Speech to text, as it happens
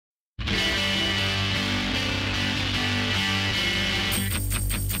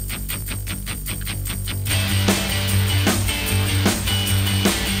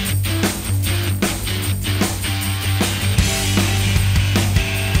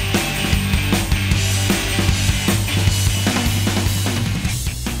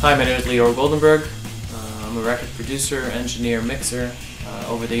Hi, my name is Lior Goldenberg. I'm a record producer, engineer, mixer.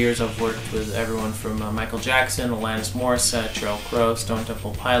 Over the years I've worked with everyone from Michael Jackson, Alanis, Morissette, Sheryl, Stone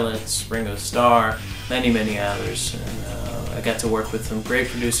Temple Pilots, Ringo Starr, many others. And I got to work with some great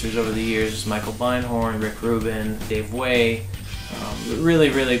producers over the years, Michael Beinhorn, Rick Rubin, Dave Way.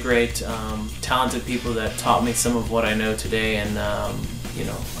 Really great, talented people that taught me some of what I know today, and you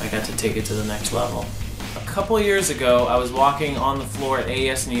know, I got to take it to the next level. A couple years ago, I was walking on the floor at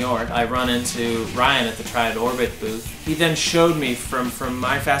AES New York. I run into Ryan at the Triad-Orbit booth. He then showed me, from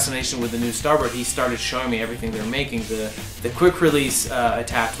my fascination with the new starboard, he started showing me everything they're making, the quick release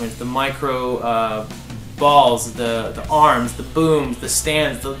attachments, the micro balls, the arms, the booms, the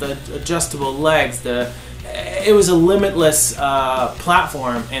stands, the adjustable legs. It was a limitless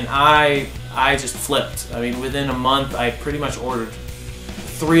platform, and I just flipped. I mean, within a month, I pretty much ordered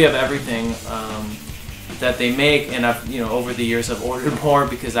 3 of everything that they make, and I've, over the years I've ordered more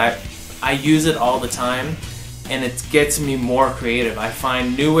because I use it all the time, and it gets me more creative. I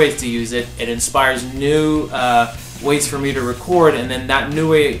find new ways to use it. It inspires new ways for me to record, and then that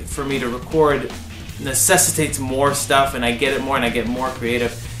new way for me to record necessitates more stuff, and I get it more, and I get more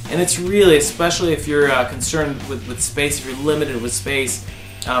creative. And it's really, especially if you're concerned with space, if you're limited with space,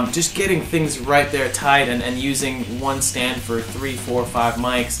 just getting things right there tight, and using one stand for 3, 4, 5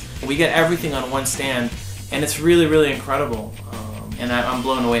 mics. We get everything on one stand, and it's really incredible, and I'm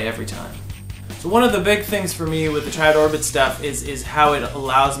blown away every time. So one of the big things for me with the Triad-Orbit stuff is how it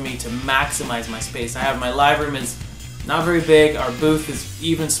allows me to maximize my space. I have my live room is not very big, our booth is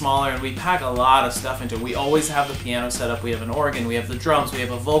even smaller, and we pack a lot of stuff into it. We always have the piano set up, we have an organ, we have the drums, we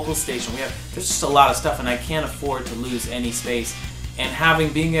have a vocal station, there's just a lot of stuff, and I can't afford to lose any space.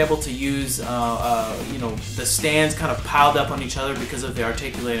 And being able to use the stands kind of piled up on each other because of the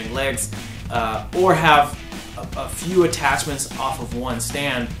articulating legs, or have a few attachments off of one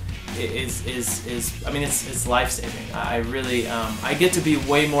stand it's life-saving. I really I get to be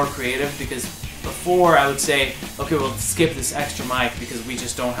way more creative, because before I would say, okay, we'll skip this extra mic because we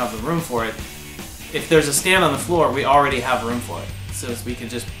just don't have the room for it. If there's a stand on the floor, we already have room for it, so we can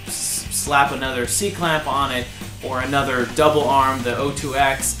just slap another C-clamp on it, or another double arm, the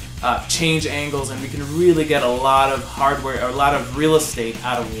O2X, change angles, and we can really get a lot of hardware, or a lot of real estate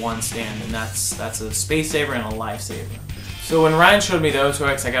out of one stand, and that's a space saver and a life saver. So when Ryan showed me the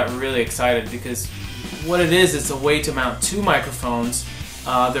O2X, I got really excited, because what it is, it's a way to mount 2 microphones.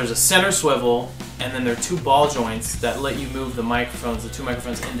 There's a center swivel, and then there are 2 ball joints that let you move the microphones, the 2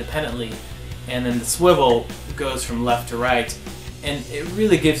 microphones independently, and then the swivel goes from left to right. And it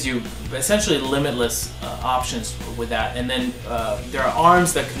really gives you essentially limitless options with that. And then there are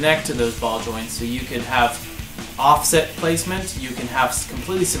arms that connect to those ball joints, so you can have offset placement, you can have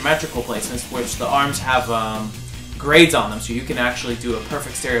completely symmetrical placements, which the arms have grades on them, so you can actually do a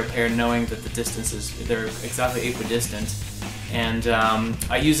perfect stereo pair knowing that the distances, they're exactly equidistant. And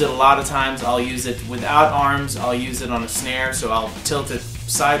I use it a lot of times. I'll use it without arms, I'll use it on a snare, so I'll tilt it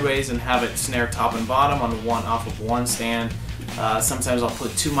sideways and have it snare top and bottom off of one stand. Sometimes I'll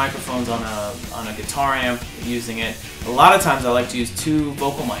put 2 microphones on a guitar amp using it. A lot of times I like to use 2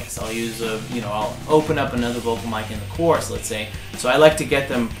 vocal mics. I'll use I'll open up another vocal mic in the chorus, let's say. So I like to get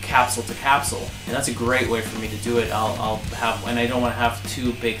them capsule to capsule, and that's a great way for me to do it. And I don't want to have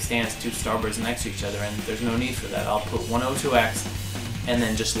 2 big stands, 2 starboards next to each other, and there's no need for that. I'll put one O2X and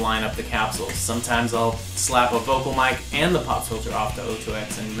then just line up the capsules. Sometimes I'll slap a vocal mic and the pop filter off the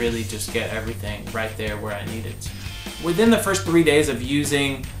O2X and really just get everything right there where I need it. Within the first 3 days of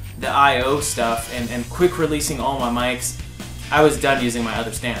using the I/O stuff and quick releasing all my mics, I was done using my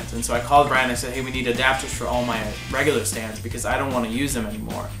other stands. And so I called Brian and I said, hey, we need adapters for all my regular stands because I don't want to use them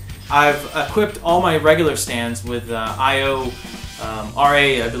anymore. I've equipped all my regular stands with I/O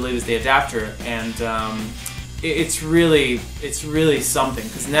RA, I believe is the adapter, and it's really something,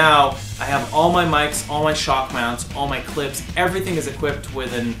 because now I have all my mics, all my shock mounts, all my clips, everything is equipped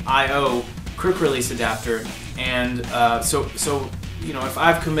with an I/O quick release adapter. And so if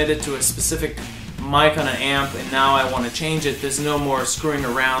I've committed to a specific mic on an amp and now I want to change it, there's no more screwing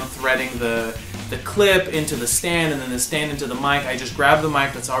around, threading the clip into the stand and then the stand into the mic. I just grab the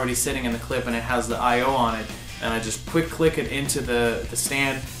mic that's already sitting in the clip and it has the I/O on it, and I just quick click it into the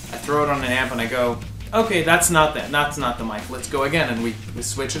stand. I throw it on an amp and I go, okay, that's not the mic. Let's go again, and we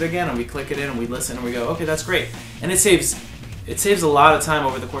switch it again and we click it in and we listen and we go, okay, that's great. And it saves a lot of time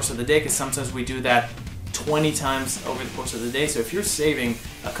over the course of the day, because sometimes we do that 20 times over the course of the day. So if you're saving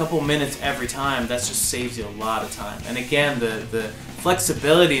a couple minutes every time, that just saves you a lot of time. And again, the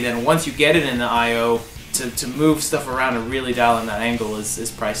flexibility then, once you get it in the I/O, to move stuff around and really dial in that angle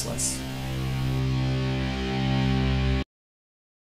is priceless.